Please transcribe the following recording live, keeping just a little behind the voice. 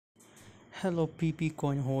Hello PP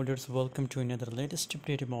coin holders, welcome to another latest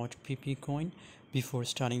update about PP coin. Before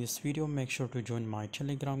starting this video, make sure to join my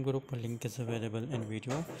telegram group. A link is available in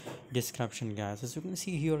video description, guys. As you can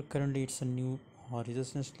see here, currently it's a new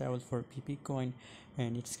resistance level for PP coin,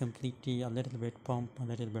 and it's completely a little bit pump, a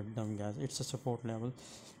little bit down, guys. It's a support level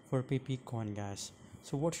for PP coin, guys.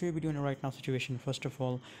 So what should we be doing right now situation? First of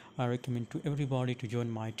all, I recommend to everybody to join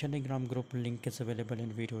my telegram group. Link is available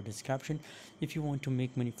in video description. If you want to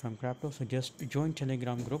make money from crypto, so just join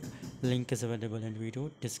telegram group. Link is available in video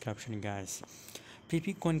description, guys.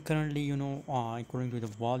 PP coin currently, according to the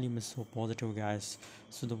volume is so positive, guys.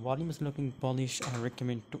 So the volume is looking bullish. I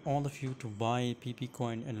recommend to all of you to buy PP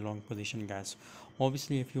coin in long position, guys.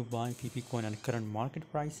 Obviously, if you buy PP coin at current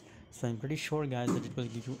market price, so I'm pretty sure, guys, that it will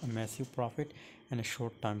give you a massive profit in a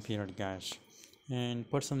short time period, guys. And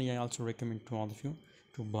personally, I also recommend to all of you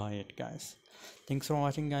to buy it, guys. Thanks for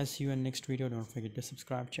watching, guys. See you in next video. Don't forget to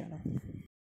subscribe channel.